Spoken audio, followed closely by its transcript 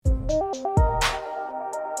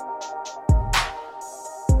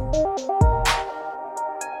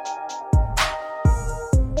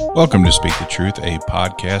Welcome to Speak the Truth, a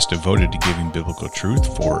podcast devoted to giving biblical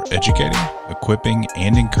truth for educating, equipping,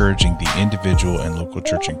 and encouraging the individual and local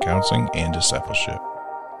church in counseling and discipleship.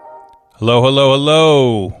 Hello, hello,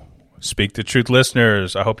 hello. Speak the Truth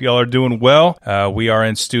listeners. I hope you all are doing well. We are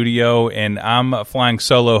in studio, and I'm flying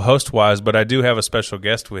solo host-wise, but I do have a special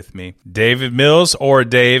guest with me, David Mills, or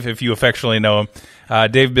Dave, if you affectionately know him.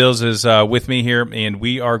 Dave Mills is with me here, and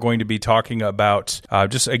we are going to be talking about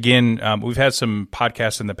we've had some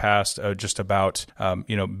podcasts in the past just about,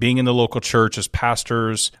 being in the local church as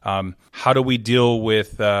pastors. How do we deal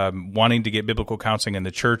with wanting to get biblical counseling in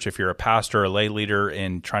the church if you're a pastor, a lay leader,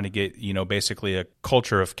 and trying to get, basically a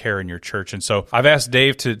culture of care in your church? And so I've asked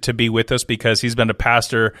Dave to be with us because he's been a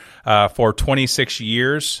pastor for 26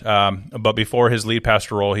 years, but before his lead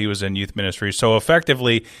pastor role, he was in youth ministry. So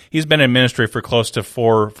effectively, he's been in ministry for close to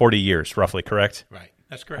 40 years, roughly, correct? Right.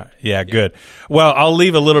 That's correct. Yeah, good. Well, I'll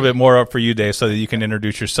leave a little bit more up for you, Dave, so that you can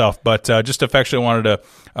introduce yourself. But just affectionately wanted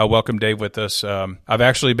to welcome Dave with us. I've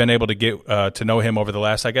actually been able to get to know him over the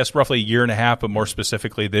last, roughly a year and a half, but more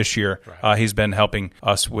specifically this year. Right. He's been helping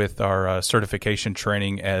us with our certification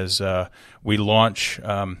training as we launch.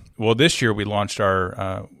 This year we launched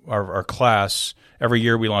our class. Every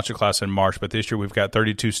year we launch a class in March, but this year we've got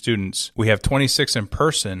 32 students. We have 26 in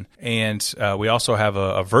person, and we also have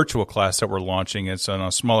a virtual class that we're launching. It's on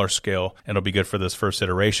a smaller scale, and it'll be good for this first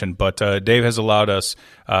iteration. But Dave has allowed us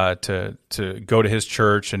to go to his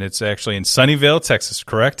church, and it's actually in Sunnyvale, Texas,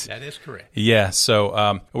 correct? That is correct. Yeah,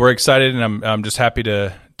 so we're excited, and I'm just happy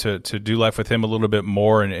to do life with him a little bit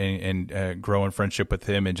more and grow in friendship with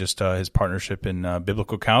him and just his partnership in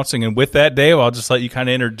biblical counseling. And with that, Dave, I'll just let you kind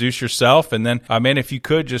of introduce yourself. And then, man, if you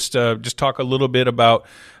could just talk a little bit about,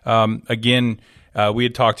 we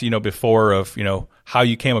had talked, before of, how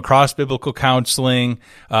you came across biblical counseling,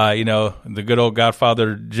 the good old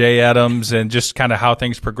Godfather Jay Adams, and just kind of how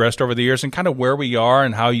things progressed over the years and kind of where we are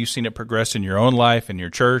and how you've seen it progress in your own life and your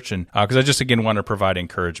church. And because I just, again, want to provide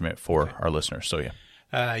encouragement for our listeners. So, yeah.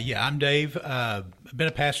 I'm Dave. I've been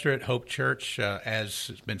a pastor at Hope Church, as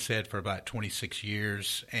has been said, for about 26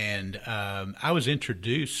 years. And I was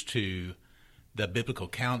introduced to the biblical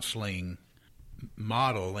counseling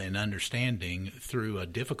model and understanding through a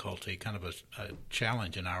difficulty, kind of a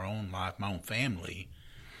challenge in our own life, my own family.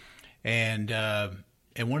 And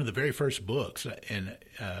one of the very first books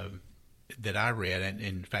that I read, and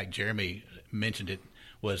in fact Jeremy mentioned it,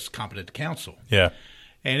 was Competent Counsel. Yeah.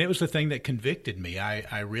 And it was the thing that convicted me.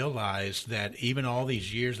 I realized that even all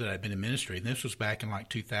these years that I'd been in ministry, and this was back in like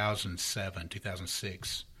 2007,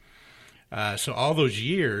 2006. So all those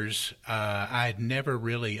years, I had never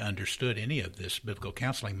really understood any of this biblical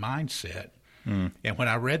counseling mindset. Mm. And when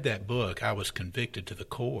I read that book, I was convicted to the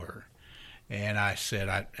core. And I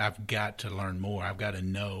said, I've got to learn more. I've got to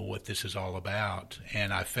know what this is all about.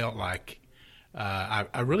 And I felt like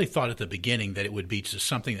I really thought at the beginning that it would be just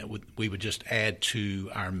something that we would just add to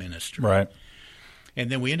our ministry. Right. And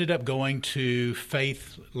then we ended up going to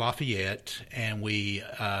Faith Lafayette, and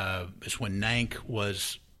it's when NANC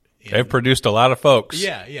was. They've produced a lot of folks.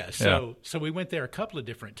 Yeah. So we went there a couple of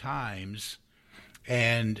different times,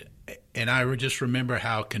 and I just remember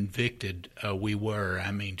how convicted we were.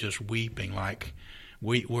 I mean, just weeping like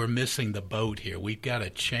we're missing the boat here. We've got to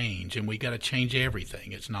change, and we've got to change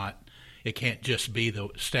everything. It can't just be the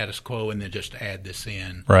status quo and then just add this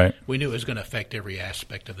in. Right. We knew it was going to affect every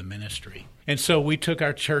aspect of the ministry. And so we took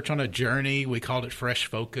our church on a journey. We called it Fresh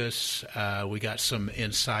Focus. We got some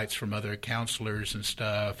insights from other counselors and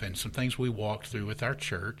stuff, and some things we walked through with our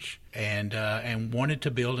church, and wanted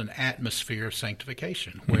to build an atmosphere of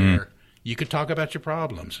sanctification where you could talk about your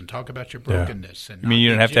problems and talk about your brokenness. Yeah. And you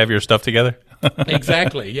don't have to have your stuff together?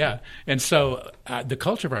 Exactly, yeah. And so the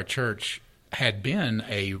culture of our church had been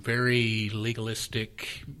a very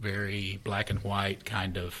legalistic, very black and white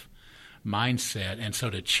kind of mindset, and so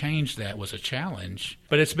to change that was a challenge.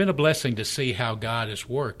 But it's been a blessing to see how God has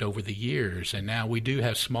worked over the years, and now we do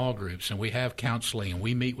have small groups, and we have counseling, and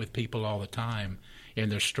we meet with people all the time in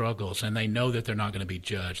their struggles, and they know that they're not going to be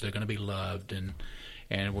judged. They're going to be loved, and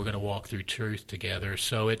we're going to walk through truth together.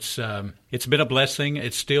 So it's been a blessing.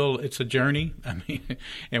 It's a journey. I mean,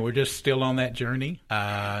 and we're just still on that journey.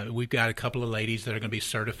 We've got a couple of ladies that are going to be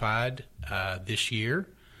certified this year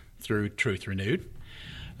through Truth Renewed.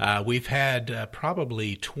 We've had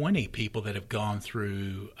probably 20 people that have gone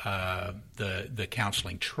through the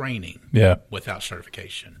counseling training without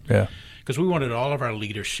certification. Yeah, because we wanted all of our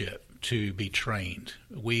leadership to be trained.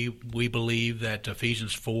 We believe that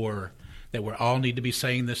Ephesians 4. That we all need to be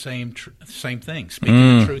saying the same thing,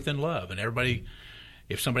 speaking the truth in love. And everybody,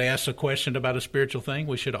 if somebody asks a question about a spiritual thing,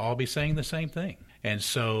 we should all be saying the same thing. And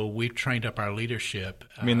so we've trained up our leadership.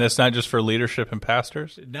 I mean, that's not just for leadership and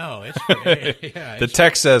pastors? No, it's the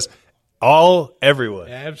text says everyone.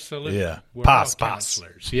 Absolutely. Yeah. We're all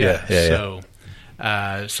counselors. Yeah.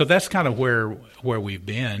 So that's kind of where we've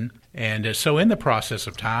been. And so in the process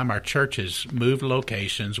of time, our church has moved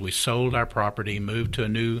locations. We sold our property, moved to a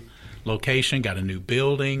new location, got a new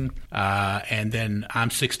building, and then I'm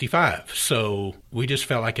 65. So we just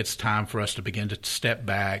felt like it's time for us to begin to step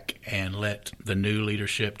back and let the new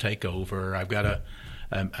leadership take over. I've got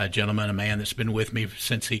a gentleman, a man that's been with me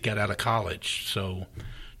since he got out of college, so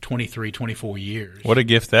 23, 24 years. What a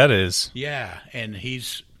gift that is. Yeah, and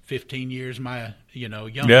he's 15 years younger.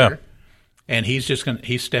 Yeah. And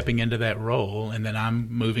he's stepping into that role, and then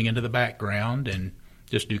I'm moving into the background and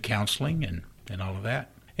just do counseling and all of that.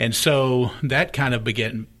 And so that kind of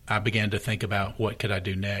I began to think about what could I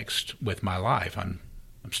do next with my life. I'm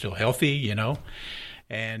still healthy,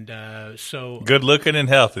 and so good looking and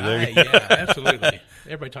healthy. Yeah, absolutely.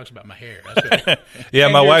 Everybody talks about my hair. Yeah,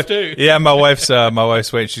 and my wife. Too. Yeah, my wife's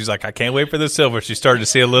waiting. She's like, I can't wait for the silver. She started to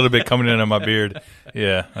see a little bit coming in on my beard.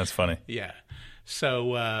 Yeah, that's funny. Yeah.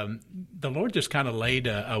 So the Lord just kind of laid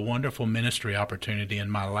a wonderful ministry opportunity in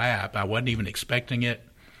my lap. I wasn't even expecting it,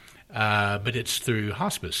 but it's through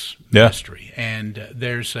hospice ministry. And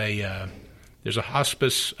there's a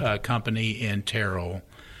hospice company in Terrell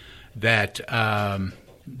that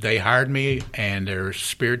they hired me, and they're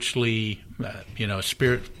spiritually,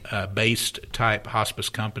 spirit-based type hospice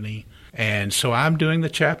company. And so I'm doing the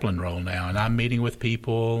chaplain role now, and I'm meeting with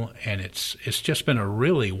people, and it's just been a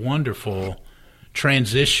really wonderful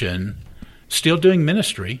transition, still doing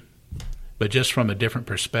ministry, but just from a different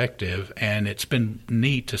perspective. And it's been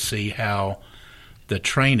neat to see how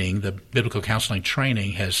the biblical counseling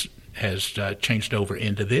training has changed over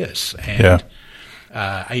into this. And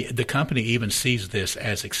the company even sees this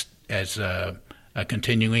as a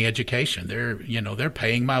continuing education. They're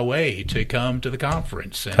paying my way to come to the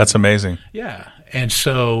conference. And, that's amazing. Yeah. And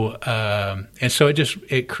so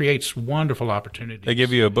it creates wonderful opportunities. They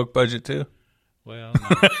give you a book budget too? Well,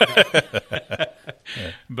 no.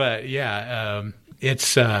 But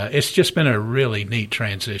it's just been a really neat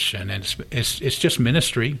transition, and it's just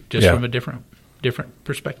ministry, from a different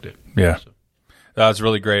perspective. Yeah, so. That's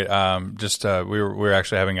really great. We were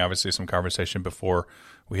actually having obviously some conversation before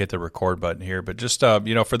we hit the record button here, but just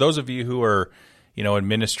for those of you who are in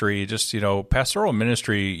ministry, just pastoral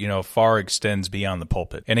ministry, far extends beyond the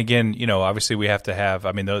pulpit. And again, obviously we have to have.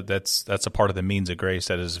 I mean, that's a part of the means of grace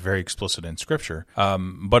that is very explicit in Scripture.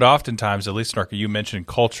 But oftentimes, at least, Narka, you mentioned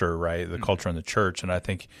culture, right? The culture in the church, and I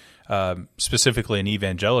think specifically in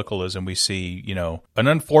evangelicalism, we see an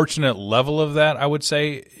unfortunate level of that. I would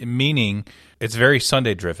say, meaning it's very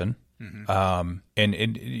Sunday driven, and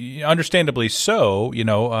understandably so.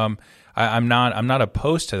 I'm not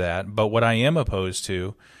opposed to that, but what I am opposed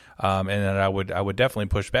to, and that I would definitely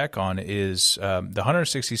push back on, is the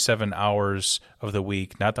 167 hours of the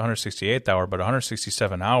week, not the 168th hour, but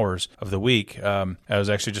 167 hours of the week. I was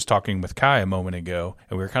actually just talking with Kai a moment ago,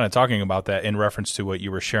 and we were kind of talking about that in reference to what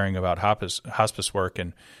you were sharing about hospice work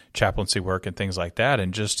and chaplaincy work and things like that,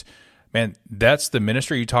 and just. Man, that's the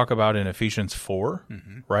ministry you talk about in Ephesians 4,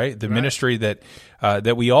 right? The ministry that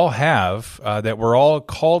we all have, that we're all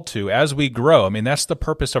called to as we grow. I mean, that's the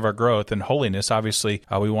purpose of our growth and holiness. Obviously,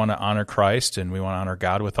 we want to honor Christ and we want to honor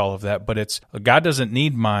God with all of that. But God doesn't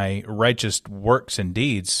need my righteous works and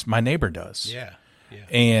deeds. My neighbor does. Yeah.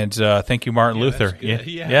 And thank you, Martin Luther.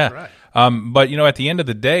 Yeah. Right. But at the end of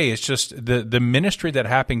the day, it's just the ministry that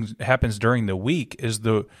happens during the week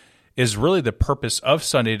is really the purpose of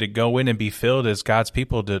Sunday, to go in and be filled as God's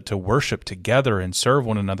people to worship together and serve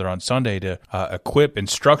one another on Sunday, to equip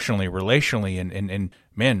instructionally, relationally, and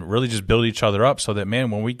man, really just build each other up so that, man,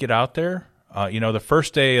 when we get out there, the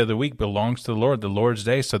first day of the week belongs to the Lord, the Lord's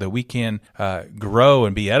day, so that we can grow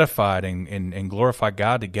and be edified and glorify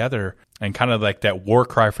God together, and kind of like that war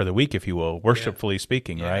cry for the week, if you will, worshipfully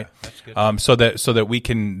speaking, right? That's good. So that we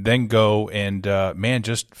can then go and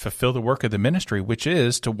just fulfill the work of the ministry, which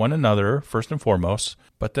is to one another first and foremost,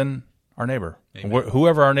 but then our neighbor.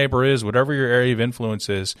 Whoever our neighbor is, whatever your area of influence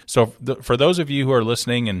is. So for those of you who are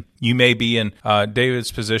listening, and you may be in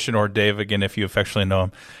David's position, or Dave, again, if you affectionately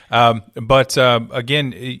know him. But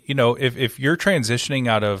again, if you're transitioning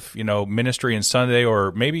out of, ministry and Sunday,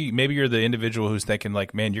 or maybe you're the individual who's thinking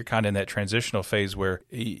like, man, you're kind of in that transitional phase where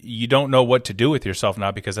you don't know what to do with yourself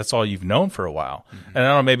now because that's all you've known for a while. And I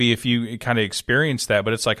don't know, maybe if you kind of experience that,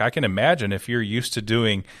 but it's like, I can imagine if you're used to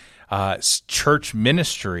doing church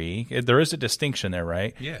ministry, there is a distinction there,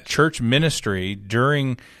 right? Yes. Church ministry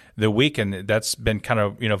during the week, and that's been kind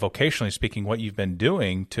of, vocationally speaking, what you've been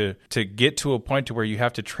doing to get to a point to where you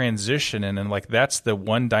have to transition, and like that's the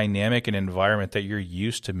one dynamic and environment that you're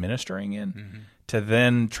used to ministering in, to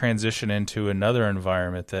then transition into another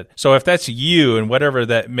environment that. So if that's you, and whatever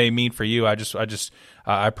that may mean for you,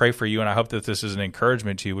 I pray for you, and I hope that this is an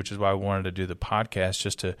encouragement to you, which is why I wanted to do the podcast,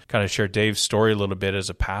 just to kind of share Dave's story a little bit as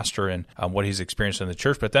a pastor and what he's experienced in the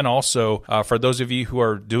church. But then also for those of you who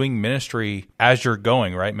are doing ministry as you're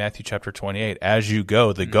going, right? Matthew chapter 28, as you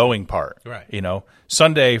go, the going part. Right.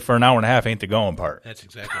 Sunday for an hour and a half ain't the going part. That's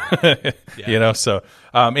exactly right. Yeah. So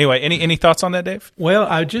anyway, any thoughts on that, Dave? Well,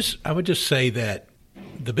 I would just say that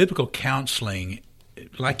the biblical counseling,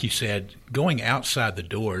 like you said, going outside the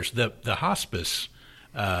doors, the hospice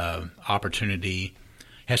opportunity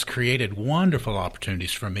has created wonderful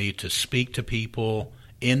opportunities for me to speak to people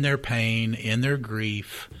in their pain, in their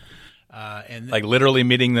grief. And like literally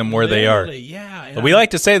meeting them where they are. Yeah. We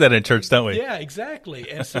like to say that in church, don't we? Yeah,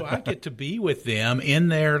 exactly. And so I get to be with them in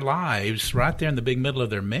their lives, right there in the big middle of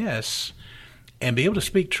their mess, and be able to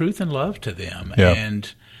speak truth and love to them. Yeah.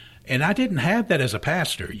 And I didn't have that as a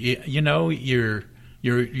pastor. You're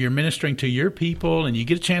ministering to your people, and you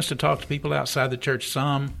get a chance to talk to people outside the church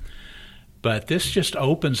some. But this just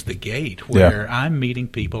opens the gate where I'm meeting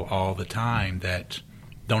people all the time that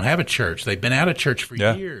don't have a church. They've been out of church for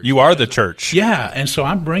years. You are the church. Yeah, and so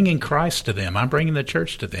I'm bringing Christ to them. I'm bringing the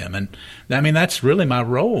church to them. And, that's really my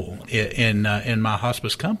role in my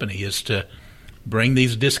hospice company, is to bring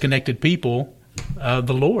these disconnected people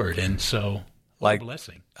the Lord. And so, like, a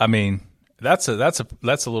blessing. That's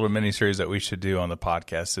a little mini series that we should do on the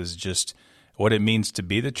podcast, is just what it means to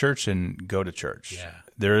be the church and go to church. Yeah.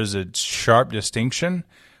 There is a sharp distinction,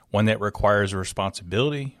 one that requires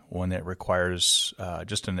responsibility, one that requires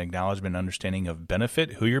just an acknowledgement, understanding of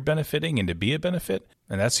benefit, who you're benefiting, and to be a benefit.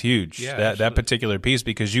 And that's huge, that particular piece,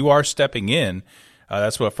 because you are stepping in.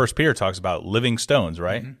 That's what 1 Peter talks about, living stones,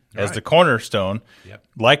 right? Mm-hmm. As the cornerstone. Yep.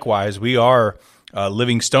 Likewise, we are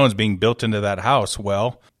living stones being built into that house.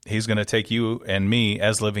 Well, he's going to take you and me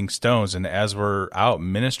as living stones, and as we're out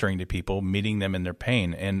ministering to people, meeting them in their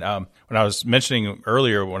pain. And when I was mentioning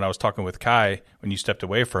earlier, when I was talking with Kai, when you stepped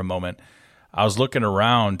away for a moment, I was looking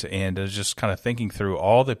around and I was just kind of thinking through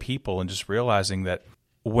all the people and just realizing that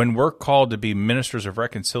when we're called to be ministers of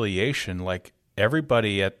reconciliation, like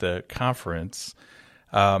everybody at the conference,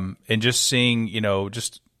 and just seeing,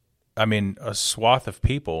 a swath of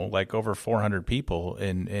people, like over 400 people,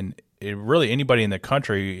 and really anybody in the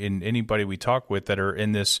country, and anybody we talk with that are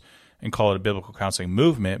in this, and call it a biblical counseling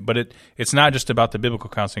movement. But it's not just about the biblical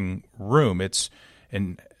counseling room. It's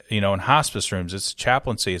in hospice rooms, it's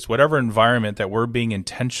chaplaincy, it's whatever environment that we're being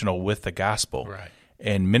intentional with the gospel. Right.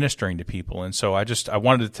 And ministering to people. And so I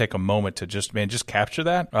wanted to take a moment to just capture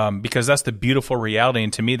that, because that's the beautiful reality.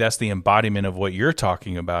 And to me, that's the embodiment of what you're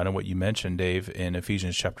talking about and what you mentioned, Dave, in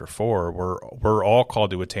Ephesians chapter 4, where we're all called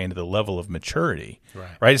to attain to the level of maturity.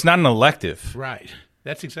 Right? It's not an elective. Right.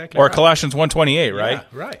 That's exactly or right. Colossians 1:28, right?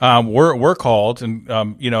 Yeah, right. We're called, and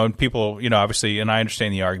and people, obviously, and I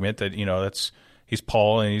understand the argument that that's. He's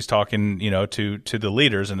Paul, and he's talking, to the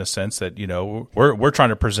leaders in the sense that, we're trying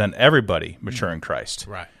to present everybody mature in Christ.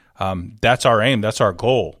 Right. That's our aim. That's our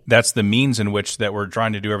goal. That's the means in which that we're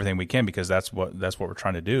trying to do everything we can, because that's what we're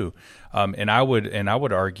trying to do. And I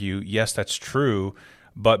would argue, yes, that's true,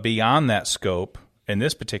 but beyond that scope, in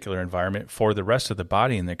this particular environment, for the rest of the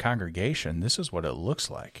body and the congregation, this is what it looks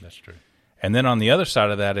like. That's true. And then on the other side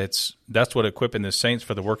of that, that's what equipping the saints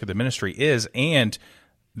for the work of the ministry is, and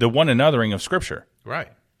the one anothering of Scripture. Right,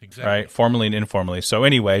 exactly. Right, formally and informally. So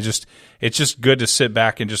anyway, it's just good to sit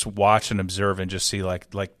back and just watch and observe and just see like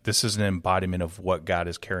this is an embodiment of what God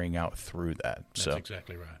is carrying out through that. That's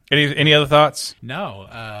exactly right. Any other thoughts? No,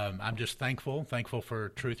 I'm just thankful for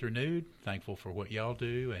Truth Renewed, thankful for what y'all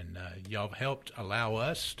do, and y'all have helped allow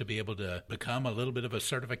us to be able to become a little bit of a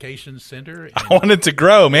certification center. And, I want it to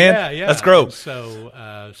grow, man. Yeah. Let's grow. So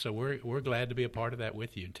we're glad to be a part of that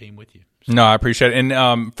with you and team with you. So. No, I appreciate it.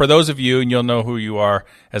 And for those of you, and you'll know who you are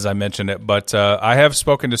as I mentioned it, but I have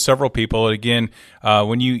spoken to several people. And again,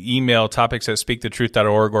 when you email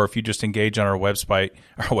topics@speakthetruth.org, or if you just engage on our website,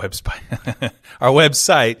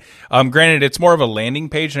 granted, it's more of a landing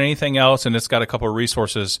page than anything else, and it's got a couple of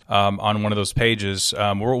resources on one of those pages.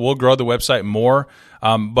 We'll grow the website more.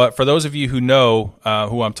 But for those of you who know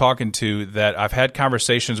who I'm talking to, that I've had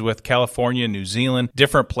conversations with, California, New Zealand,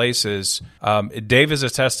 different places, Dave is a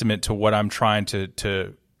testament to what I'm trying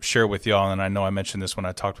to share with y'all. And I know I mentioned this when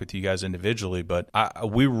I talked with you guys individually, but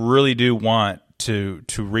we really do want to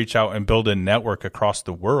reach out and build a network across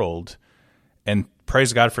the world and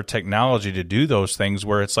praise God for technology to do those things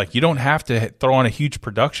where it's like you don't have to throw on a huge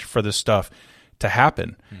production for this stuff to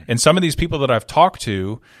happen. And some of these people that I've talked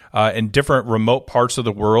to in different remote parts of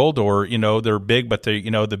the world, or, they're big, but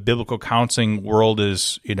the biblical counseling world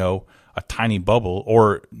is, a tiny bubble,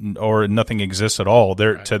 or nothing exists at all.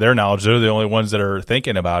 To their knowledge, they're the only ones that are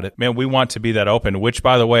thinking about it. Man, we want to be that open, which,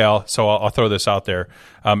 by the way, I'll throw this out there.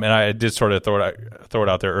 And I did sort of throw it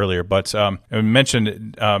out there earlier, but I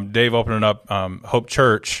mentioned Dave opening up Hope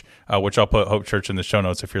Church, which I'll put Hope Church in the show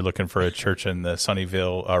notes if you're looking for a church in the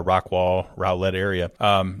Sunnyvale, Rockwall, Rowlett area.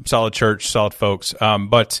 Solid church, solid folks.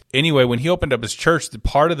 But anyway, when he opened up his church,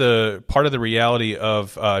 part of the reality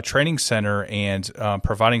of training center and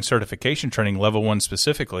providing certification training, level 1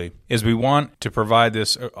 specifically, is we want to provide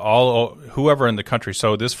this whoever in the country.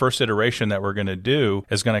 So this first iteration that we're going to do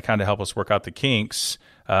is going to kind of help us work out the kinks.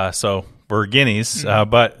 So we're guineas,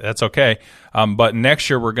 but that's okay. But next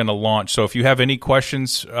year we're going to launch. So if you have any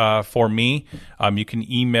questions for me, you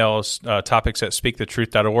can email us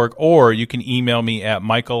topics@speakthetruth.org, or you can email me at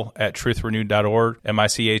michael@truthrenewed.org,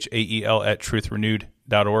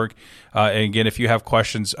 michael@truthrenewed.org. And again, if you have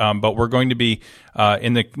questions, but we're going to be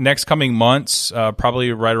in the next coming months,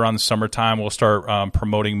 probably right around the summertime, we'll start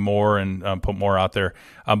promoting more and put more out there.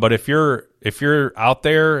 But if you're out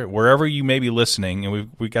there, wherever you may be listening, and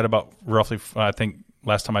we've got about roughly, I think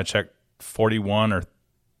last time I checked, 41 or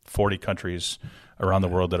 40 countries around the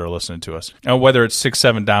world that are listening to us. Now, whether it's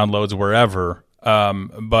 6-7 downloads, wherever,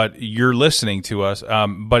 but you're listening to us.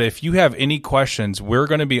 But if you have any questions, we're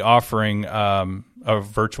going to be offering a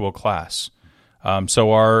virtual class.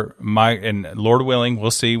 So and Lord willing,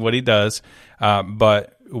 we'll see what he does.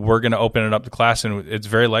 But we're going to open it up to class, and it's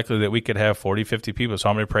very likely that we could have 40, 50 people. So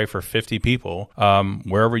I'm going to pray for 50 people,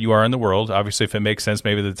 wherever you are in the world. Obviously, if it makes sense,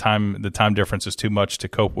 maybe the time difference is too much to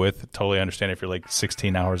cope with. Totally understand if you're like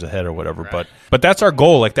 16 hours ahead or whatever. Right. But that's our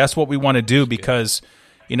goal. Like, that's what we want to do, because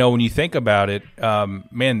when you think about it,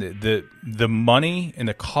 man, the money and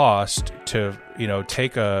the cost to,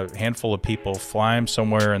 take a handful of people, fly them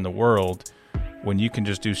somewhere in the world, when you can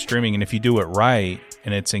just do streaming, and if you do it right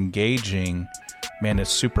and it's engaging, man, it's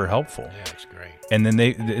super helpful. Yeah, it's great. And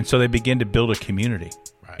then so they begin to build a community,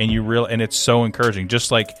 right. And it's so encouraging.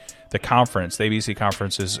 Just like the conference, the ABC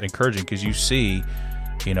conference is encouraging, because you see,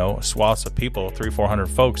 swaths of people, 300-400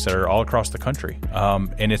 folks that are all across the country.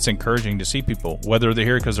 And it's encouraging to see people, whether they're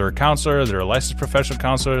here because they're a counselor, they're a licensed professional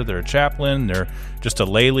counselor, they're a chaplain, they're just a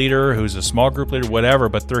lay leader who's a small group leader, whatever,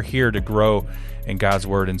 but they're here to grow in God's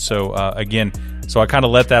word. And so, so I kind of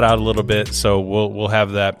let that out a little bit. So we'll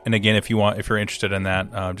have that. And again, if you're interested in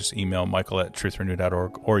that, just email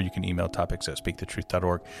michael@truthrenewed.org, or you can email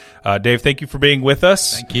topics@speakthetruth.org. Dave, thank you for being with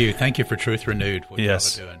us. Thank you for Truth Renewed. What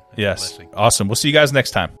yes. y'all are doing. Yes. Awesome. We'll see you guys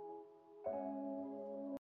next time.